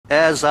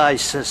As I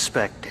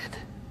suspected,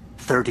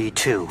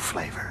 32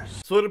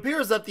 flavors. So it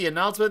appears that the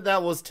announcement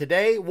that was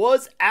today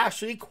was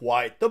actually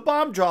quite the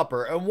bomb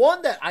dropper, and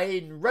one that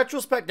in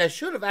retrospect I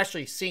should have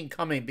actually seen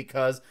coming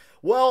because,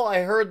 well,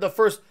 I heard the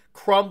first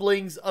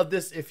crumblings of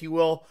this, if you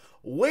will,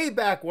 way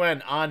back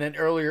when on an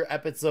earlier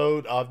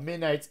episode of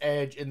Midnight's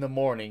Edge in the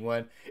Morning,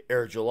 when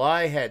Eric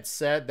July had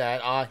said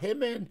that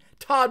him and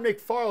Todd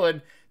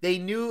McFarlane, they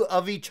knew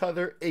of each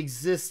other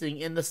existing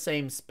in the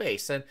same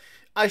space, and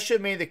I should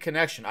have made the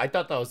connection. I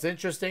thought that was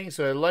interesting,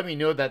 so it let me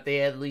know that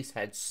they at least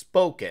had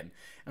spoken.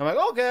 And I'm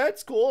like, okay,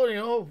 that's cool. You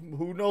know,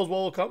 who knows what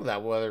will come of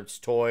that, whether it's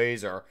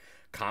toys or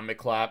comic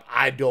collab,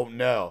 I don't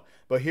know.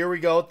 But here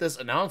we go with this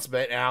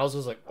announcement, and I was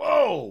just like,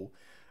 whoa,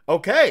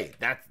 okay,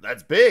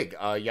 that's big.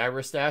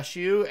 Yaira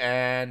Statue,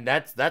 and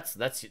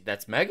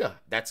that's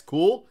mega. That's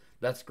cool.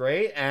 That's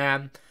great,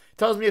 and it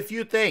tells me a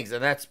few things,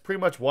 and that's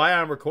pretty much why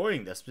I'm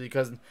recording this,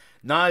 because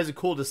not only is it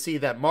cool to see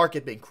that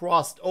market being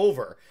crossed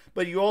over,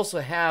 but you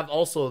also have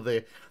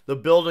the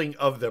building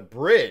of the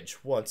bridge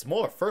once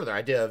more further.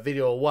 I did a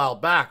video a while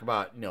back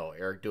about, you know,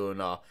 Eric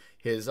doing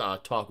his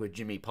talk with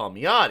Jimmy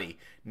Palmiotti.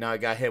 Now I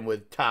got him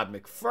with Todd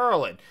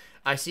McFarlane.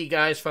 I see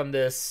guys from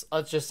this,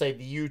 let's just say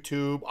the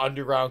YouTube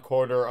underground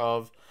corner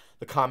of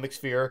the comic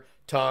sphere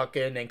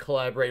talking and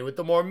collaborating with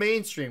the more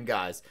mainstream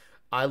guys.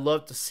 I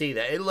love to see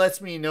that. It lets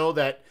me know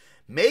that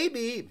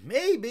maybe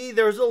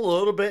there's a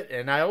little bit,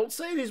 and I don't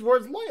say these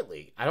words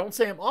lightly. I don't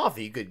say I'm off.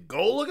 You could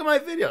go look at my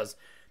videos.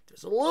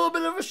 There's a little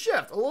bit of a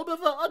shift, a little bit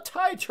of a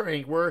tide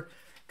turning where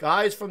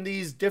guys from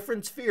these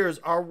different spheres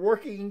are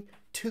working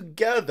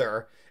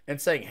together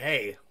and saying,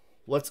 hey,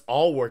 let's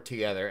all work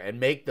together and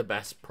make the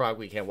best product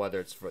we can, whether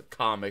it's for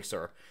comics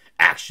or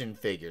action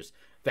figures.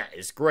 That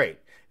is great.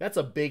 That's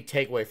a big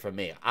takeaway from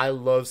me. I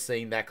love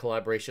seeing that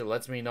collaboration. It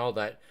lets me know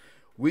that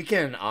we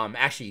can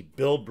actually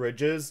build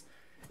bridges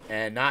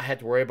and not have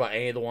to worry about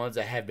any of the ones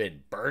that have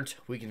been burnt.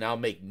 We can now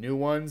make new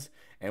ones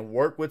and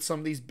work with some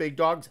of these big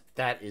dogs.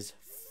 That is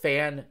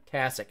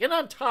fantastic. And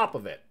on top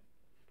of it,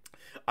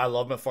 I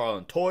love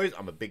McFarlane Toys.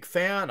 I'm a big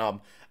fan.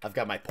 I've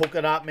got my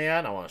Polka Dot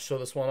Man. I want to show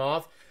this one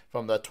off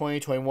from the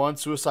 2021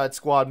 Suicide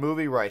Squad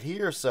movie right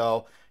here.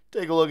 So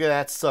take a look at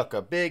that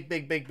sucker.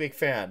 Big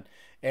fan.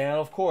 And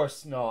of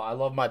course, no, I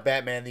love my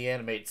Batman the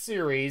Animated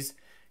Series.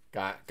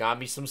 Got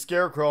me some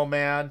Scarecrow,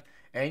 man.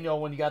 And you know,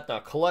 when you got the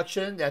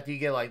collection, after you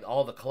get like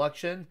all the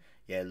collection,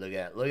 yeah, look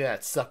at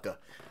that sucker.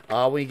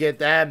 When you get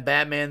that and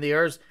Batman the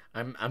Earth,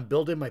 I'm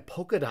building my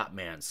Polka Dot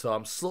Man. So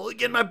I'm slowly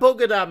getting my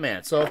Polka Dot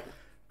Man. So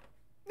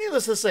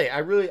needless to say, I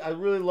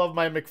really love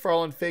my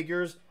McFarlane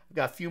figures. I've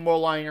got a few more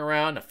lying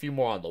around, a few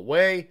more on the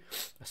way.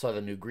 I saw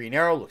the new Green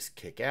Arrow, looks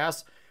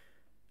kick-ass.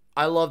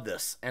 I love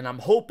this, and I'm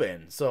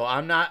hoping, so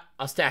I'm not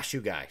a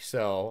statue guy,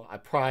 so I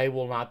probably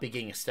will not be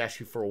getting a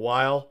statue for a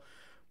while.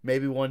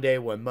 Maybe one day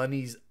when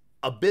money's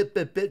a bit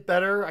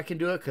better, I can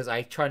do it, because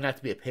I try not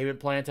to be a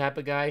payment plan type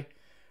of guy.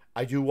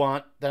 I do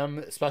want them,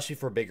 especially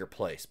for a bigger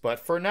place. But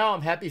for now,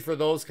 I'm happy for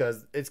those,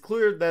 because it's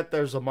clear that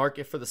there's a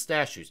market for the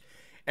statues.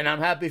 And I'm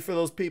happy for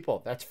those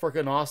people. That's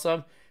freaking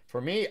awesome.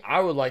 For me, I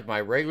would like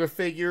my regular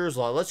figures,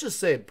 like, let's just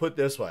say, put it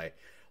this way,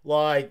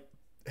 like,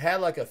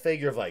 had like a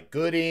figure of like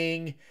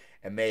Gooding,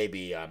 and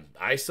maybe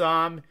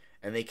Isom,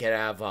 and they could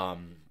have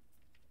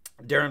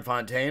Darren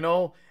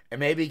Fontano, and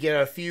maybe get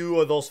a few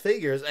of those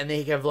figures, and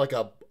they have like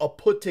a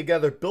put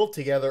together, built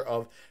together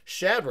of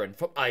Shadron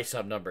from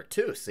Isom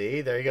 #2.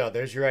 See, there you go.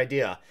 There's your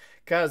idea.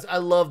 Because I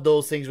love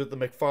those things with the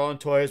McFarlane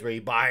Toys where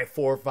you buy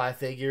 4 or 5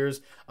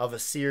 figures of a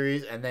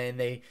series and then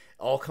they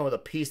all come with a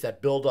piece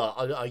that build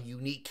a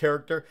unique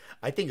character.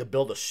 I think a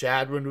build of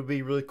Shadron would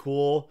be really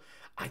cool.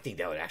 I think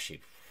that would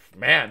actually,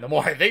 man, the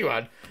more I think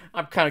about it,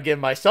 I'm kind of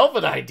giving myself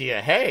an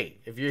idea. Hey,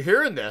 if you're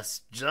hearing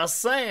this, just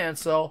saying.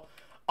 So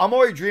I'm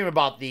already dreaming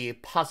about the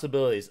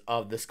possibilities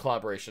of this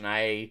collaboration.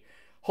 I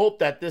hope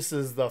that this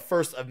is the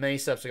first of many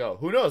steps to go.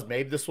 Who knows?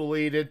 Maybe this will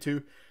lead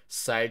into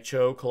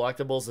Sideshow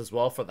collectibles as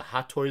well for the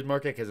Hot Toys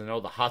market, because I know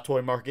the Hot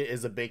Toy market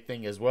is a big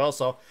thing as well.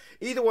 So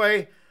either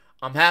way,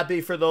 I'm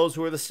happy for those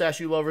who are the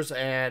statue lovers,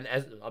 and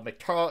as a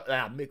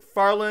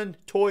McFarlane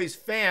Toys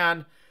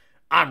fan,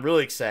 I'm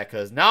really excited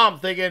because now I'm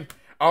thinking,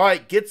 all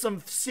right, get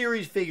some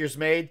series figures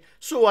made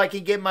so I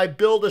can get my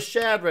build of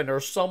Shadron or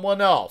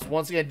someone else.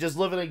 Once again, just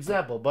live an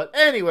example. But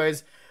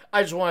anyways,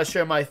 I just want to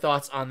share my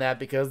thoughts on that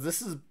because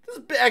this is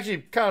actually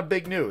kind of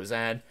big news,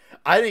 and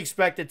I didn't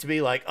expect it to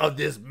be like of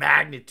this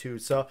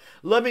magnitude. So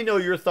let me know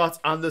your thoughts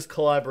on this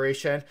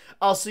collaboration.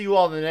 I'll see you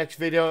all in the next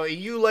video. And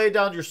you lay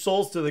down your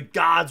souls to the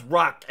gods,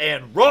 rock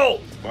and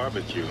roll.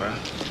 Barbecue, huh?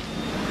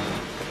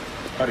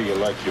 How do you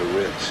like your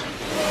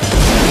ribs?